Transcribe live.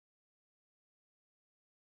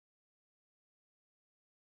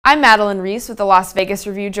I'm Madeline Reese with the Las Vegas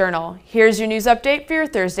Review-Journal. Here's your news update for your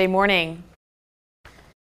Thursday morning.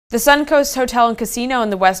 The Suncoast Hotel and Casino in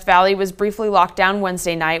the West Valley was briefly locked down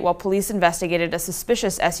Wednesday night while police investigated a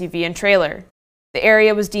suspicious SUV and trailer. The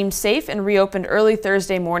area was deemed safe and reopened early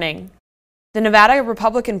Thursday morning. The Nevada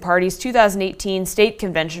Republican Party's 2018 state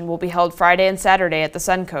convention will be held Friday and Saturday at the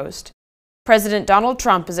Suncoast. President Donald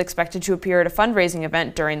Trump is expected to appear at a fundraising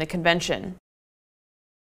event during the convention.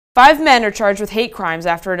 5 men are charged with hate crimes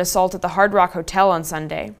after an assault at the Hard Rock Hotel on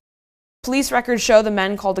Sunday. Police records show the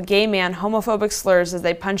men called a gay man homophobic slurs as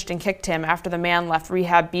they punched and kicked him after the man left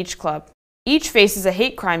Rehab Beach Club. Each faces a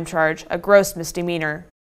hate crime charge, a gross misdemeanor.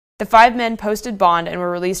 The 5 men posted bond and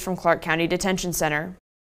were released from Clark County Detention Center.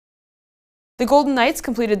 The Golden Knights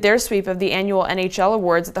completed their sweep of the annual NHL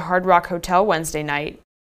awards at the Hard Rock Hotel Wednesday night.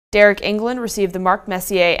 Derek England received the Marc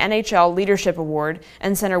Messier NHL Leadership Award,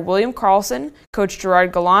 and center William Karlsson, coach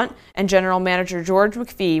Gerard Gallant, and general manager George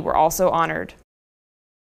McPhee were also honored.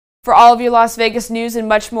 For all of your Las Vegas news and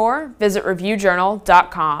much more, visit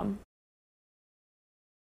ReviewJournal.com.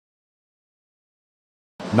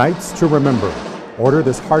 Nights to Remember. Order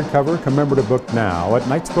this hardcover commemorative book now at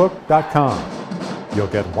knightsbook.com. You'll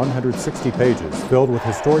get 160 pages filled with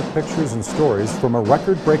historic pictures and stories from a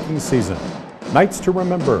record-breaking season. Nights to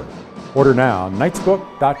Remember. Order now,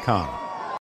 knightsbook.com.